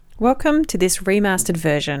Welcome to this remastered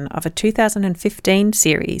version of a 2015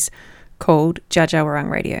 series called Dja Dja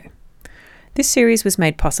Wurrung Radio. This series was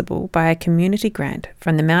made possible by a community grant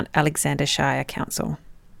from the Mount Alexander Shire Council.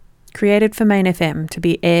 Created for Main FM to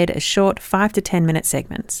be aired as short 5 to 10 minute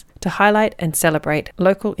segments to highlight and celebrate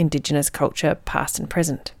local Indigenous culture past and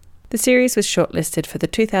present. The series was shortlisted for the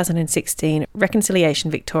 2016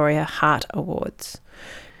 Reconciliation Victoria Heart Awards.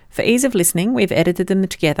 For ease of listening, we've edited them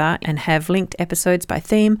together and have linked episodes by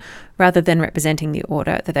theme rather than representing the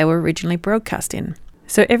order that they were originally broadcast in.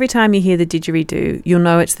 So every time you hear the didgeridoo, you'll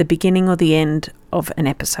know it's the beginning or the end of an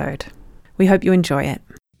episode. We hope you enjoy it.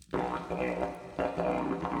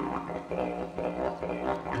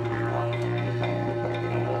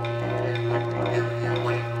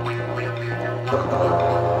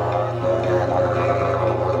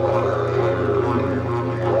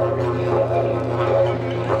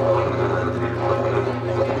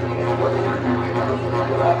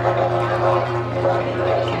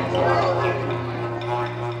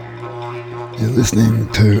 You're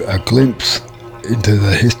listening to a glimpse into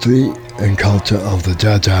the history and culture of the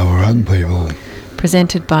Dja Dja Wurrung people.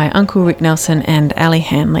 Presented by Uncle Rick Nelson and Ali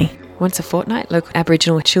Hanley. Once a fortnight, local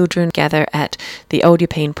Aboriginal children gather at the Old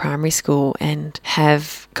Yepeen Primary School and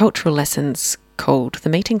have cultural lessons called The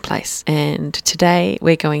Meeting Place. And today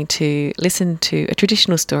we're going to listen to a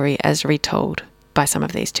traditional story as retold by some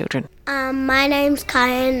of these children. My name's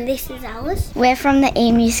Kaya and this is Alice. We're from the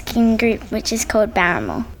Emu Skin group, which is called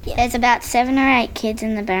Barramul. Yeah. There's about 7 or 8 kids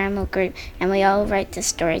in the Barramul group, and we all wrote the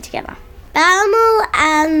story together. Barramul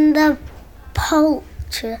and the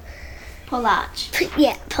Polarch. Polarch.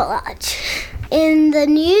 In the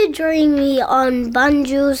New Dreamy on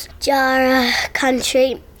Bunjil's Jara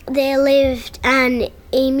country, there lived an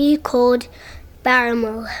emu called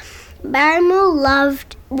Barramul. Barramul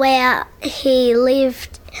loved where he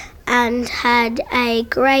lived and had a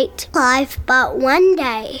great life, but one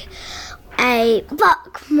day a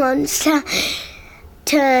buck monster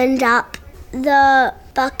turned up. The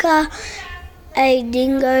bucka, a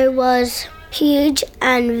dingo, was huge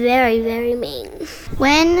and very, very mean.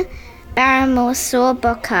 When Barramul saw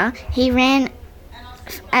Bokka, he ran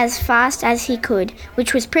as fast as he could,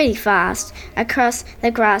 which was pretty fast, across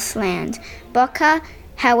the grassland. Bokka,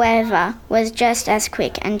 however, was just as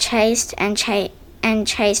quick and chased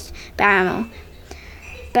Barramul.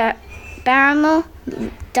 Barramul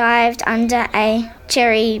dived under a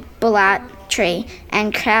cherry bullat tree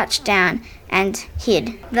and crouched down and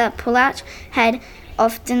hid. The bullat had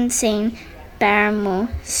often seen Barramul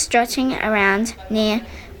strutting around near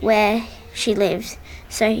where she lived,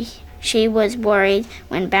 so she was worried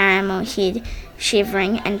when Barramul hid,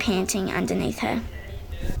 shivering and panting underneath her.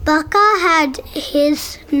 Bokka had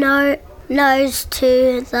his nose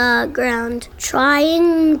to the ground,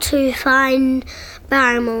 trying to find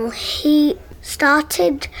Barramul. He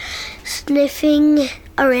started sniffing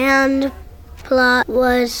around. Polarch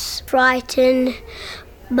was frightened,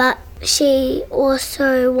 but she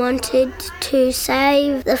also wanted to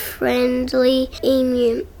save the friendly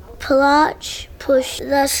emu. Polarch pushed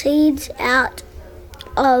the seeds out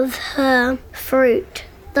of her fruit.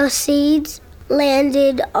 The seeds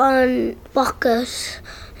landed on Bokka's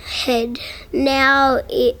head. Now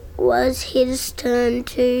it was his turn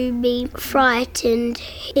to be frightened.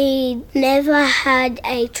 He never had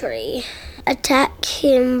a tree attack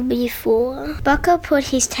him before. Bokka put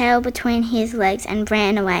his tail between his legs and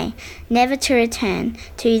ran away, never to return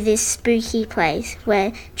to this spooky place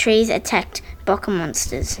where trees attacked Bokka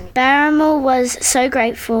monsters. Barramul was so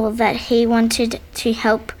grateful that he wanted to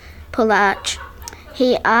help Polarch.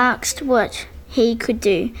 He asked what he could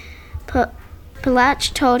do.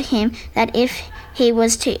 Polarch told him that if he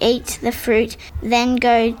was to eat the fruit, then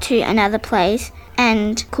go to another place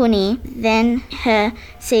and kuni, then her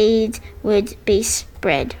seeds would be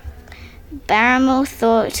spread. Barramul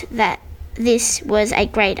thought that this was a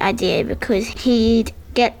great idea because he'd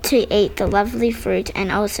get to eat the lovely fruit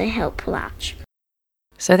and also help Polarch.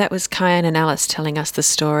 So that was Kyan and Alice telling us the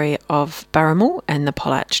story of Barramul and the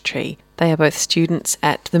Polarch tree. They are both students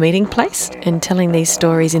at the Meeting Place, and telling these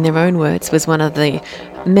stories in their own words was one of the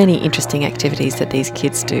many interesting activities that these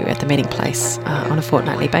kids do at the Meeting Place on a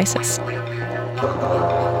fortnightly basis.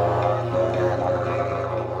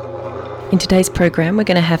 In today's program, we're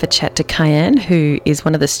going to have a chat to Kyan, who is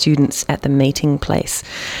one of the students at the Meeting Place.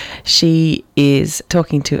 She is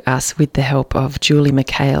talking to us with the help of Julie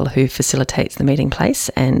McHale, who facilitates the Meeting Place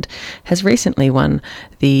and has recently won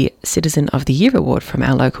the Citizen of the Year award from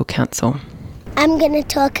our local council. I'm going to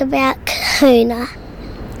talk about Kahuna.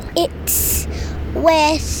 It's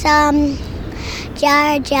where some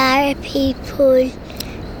Jara Jara people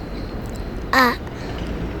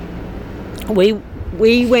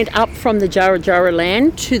We went up from the Jarra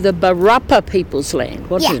land to the Barapa people's land,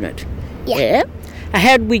 wasn't it? Yeah.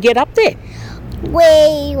 How did we get up there?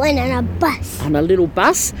 We went on a bus. On a little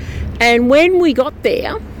bus. And when we got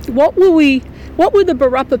there, what were the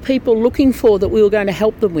Barapa people looking for that we were going to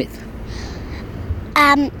help them with?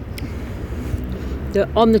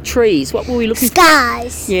 On the trees, what were we looking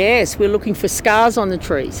Scars. for? Yes, we're looking for scars on the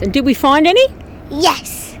trees. And did we find any?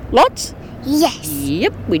 Yes. Lots? Yes.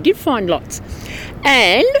 Yep, we did find lots.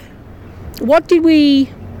 And what did we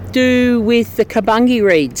do with the kabungi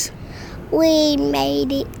reeds? We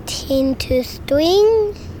made it into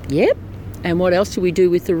string. Yep. And what else did we do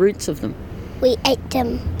with the roots of them? We ate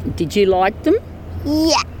them. Did you like them?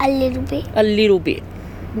 Yeah, a little bit. A little bit.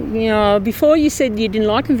 You know, before you said you didn't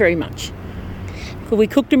like them very much. But we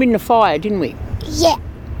cooked them in the fire, didn't we? Yeah.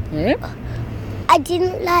 Yep. I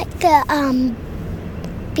didn't like the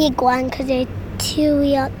big one because they're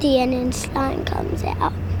chewy at the end and slime comes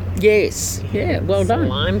out. Yes. Yeah, well done.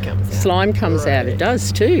 Slime comes out. Slime comes out, it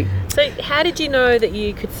does too. So how did you know that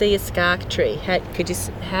you could see a scark tree? What could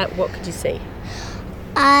you see?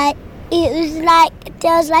 It was like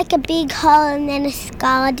there was like a big hole and then a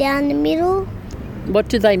scar down the middle. What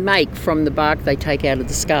do they make from the bark they take out of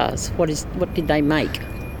the scars? What did they make?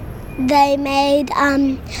 They made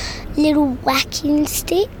little whacking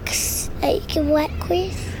sticks that you can whack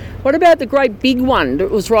with. What about the great big one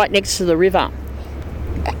that was right next to the river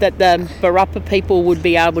that the Barapa people would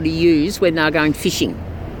be able to use when they were going fishing?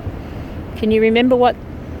 Can you remember what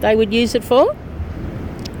they would use it for?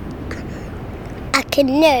 A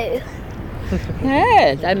canoe.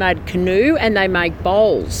 Yeah, they made canoe and they made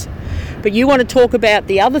bowls. But you want to talk about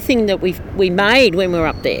the other thing that we made when we were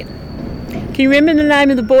up there. Can you remember the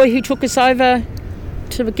name of the boy who took us over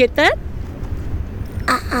to get that?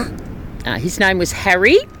 His name was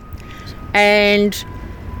Harry. And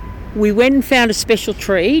we went and found a special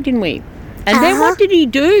tree, didn't we? And then what did he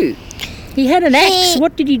do? He had an axe.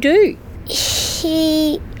 What did he do?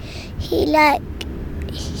 He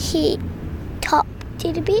topped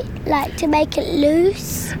it a bit, like to make it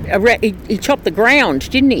loose. He chopped the ground,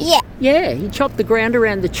 didn't he? Yeah. Yeah, he chopped the ground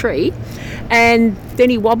around the tree and then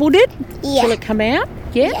he wobbled it till it come out.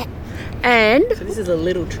 Yeah. And So this is a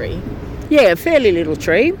little tree. yeah, a fairly little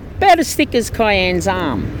tree, about as thick as Cayenne's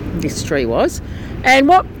arm, this tree was. And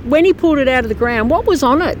when he pulled it out of the ground, what was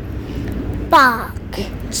on it? Bark.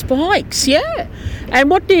 Spikes, yeah. And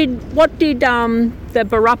what did the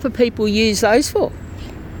Barapa people use those for?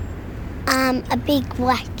 A big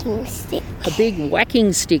whacking stick. A big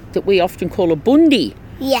whacking stick that we often call a bundi,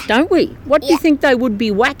 Yeah. don't we? What do you think they would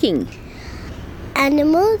be whacking?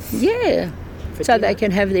 Animals. Yeah, so they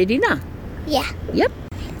can have their dinner. Yeah. Yep.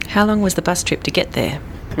 How long was the bus trip to get there?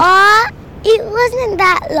 It wasn't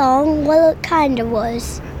that long. Well, it kind of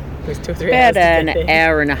was. It was 2 or 3 hours About to an get there.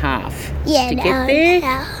 hour and a half Yeah, to an get hour there, and a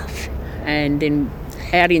half. and then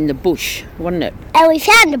out in the bush, wasn't it? And we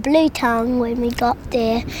found a blue tongue when we got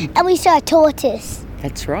there, and we saw a tortoise.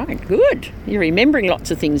 That's right. Good. You're remembering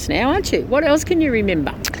lots of things now, aren't you? What else can you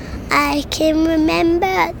remember? I can remember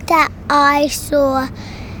that I saw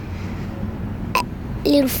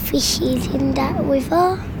little fishies in that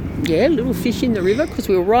river. Yeah, little fish in the river because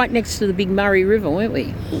we were right next to the big Murray River, weren't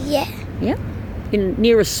we? Yeah, Yeah.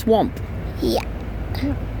 Near a swamp. yeah.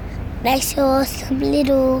 I saw some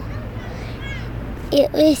little.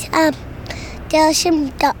 It was there were some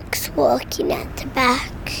ducks walking at the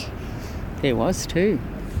back. There was too.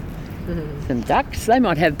 Some ducks. They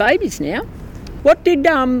might have babies now. What did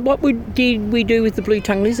we do with the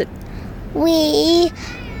blue-tongued lizard? We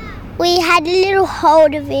had a little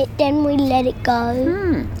hold of it, then we let it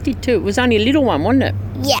go. Did too. It was only a little one, wasn't it?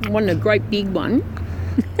 Yeah. It wasn't a great big one.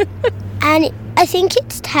 And I think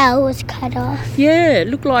its tail was cut off. Yeah, it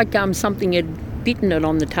looked like something had bitten it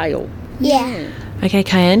on the tail. Yeah. Okay,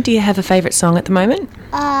 Cayenne, do you have a favourite song at the moment?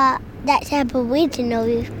 That's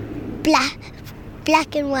Aboriginal.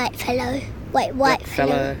 Black and white fellow. Wait, white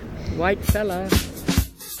fellow. White fella.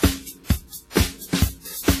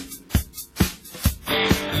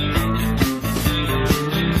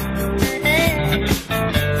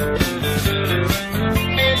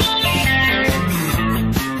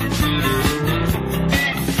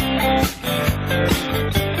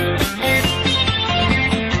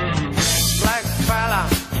 Black fella,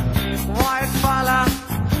 white fella,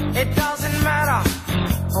 it doesn't matter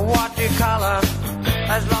what you color,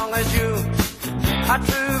 as long as you a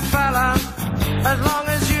true fella, as long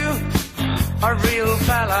as you a real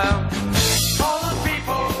fella. All the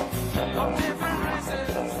people of different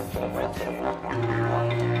races with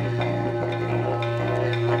different...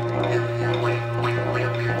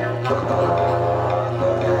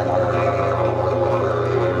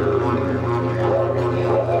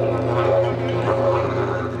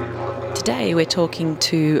 Today we're talking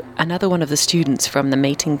to another one of the students from the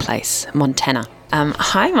meeting place, Montana.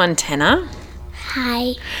 Hi, Montana.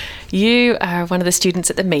 Hi. You are one of the students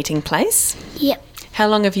at the meeting place. Yep. How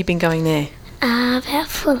long have you been going there? About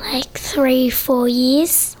for like 3-4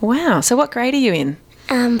 years. Wow. So what grade are you in?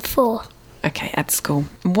 4. Okay, at school.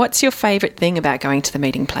 What's your favourite thing about going to the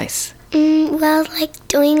meeting place? Well, like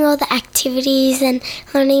doing all the activities and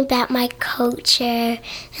learning about my culture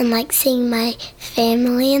and like seeing my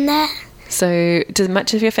family and that. So does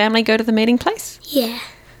much of your family go to the meeting place? Yeah.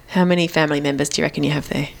 How many family members do you reckon you have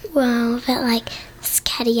there? Well, but like it's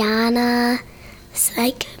Katiana, it's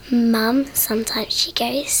like Mum, sometimes she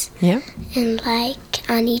goes. Yeah. And like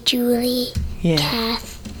Auntie Julie, Yeah.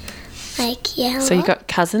 Kath, like yeah. a So you've lot. got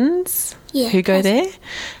cousins Yeah, who go cousins. there?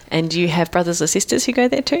 And you have brothers or sisters who go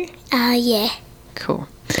there too? Yeah. Cool.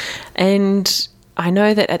 And I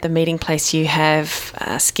know that at the meeting place you have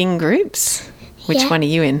skin groups. Which Yeah. one are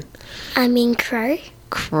you in? I'm in Crow.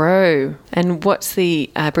 Crow. And what's the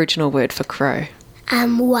Aboriginal word for crow?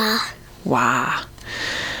 Wah. Wah.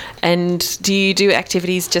 And do you do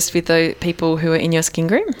activities just with the people who are in your skin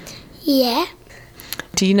group? Yeah.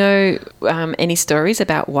 Do you know any stories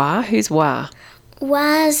about Wah? Who's Wah?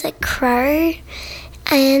 Was a crow,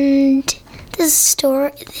 and there's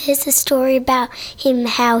a story about him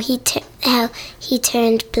how he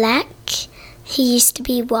turned black. He used to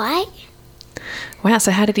be white. Wow,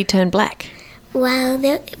 so how did he turn black? Well,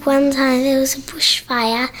 one time there was a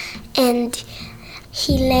bushfire, and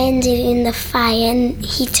he landed in the fire, and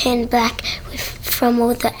he turned black from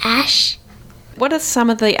all the ash. What are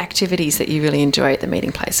some of the activities that you really enjoy at the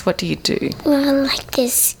meeting place? What do you do? Well, like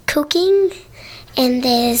there's cooking, and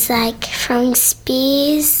there's like throwing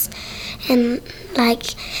spears, and like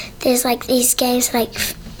there's like these games like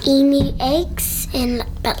emu eggs,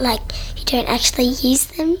 but like you don't actually use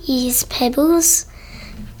them. You use pebbles.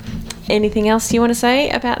 Anything else you want to say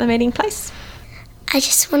about the meeting place? I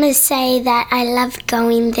just want to say that I love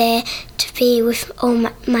going there to be with all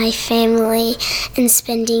my family and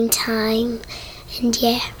spending time, and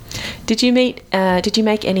yeah. Did you make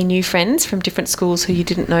any new friends from different schools who you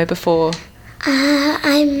didn't know before?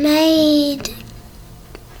 I made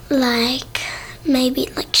maybe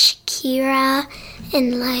Shakira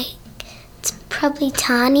and it's probably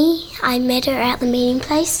Tani. I met her at the meeting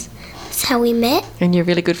place. That's how we met. And you're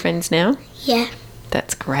really good friends now? Yeah.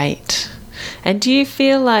 That's great. And do you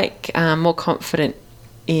feel like more confident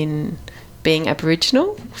in being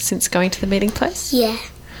Aboriginal since going to the meeting place? Yeah.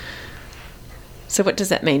 So what does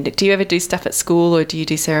that mean? Do you ever do stuff at school, or do you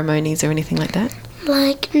do ceremonies or anything like that?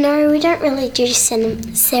 No, we don't really do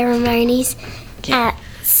ceremonies at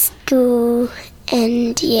school,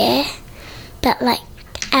 and yeah. But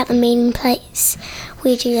at the meeting place,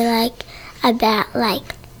 we do about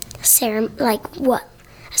what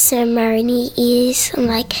a ceremony is,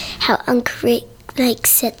 and how Uncle Rick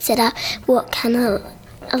sets it up, what kind of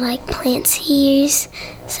plants he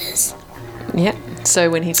uses. Yeah. So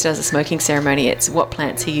when he does a smoking ceremony, it's what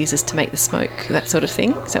plants he uses to make the smoke, that sort of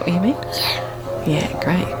thing. Is that what you mean? Yeah. Yeah,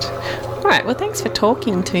 great. All right, well, thanks for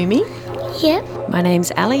talking to me. Yep. My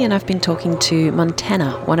name's Ali, and I've been talking to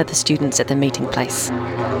Montana, one of the students at the meeting place.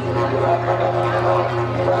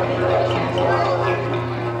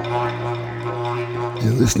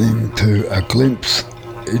 You're listening to a glimpse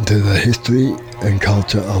into the history and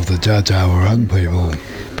culture of the Dja Dja Wurrung people.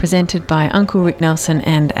 Presented by Uncle Rick Nelson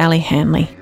and Ali Hanley.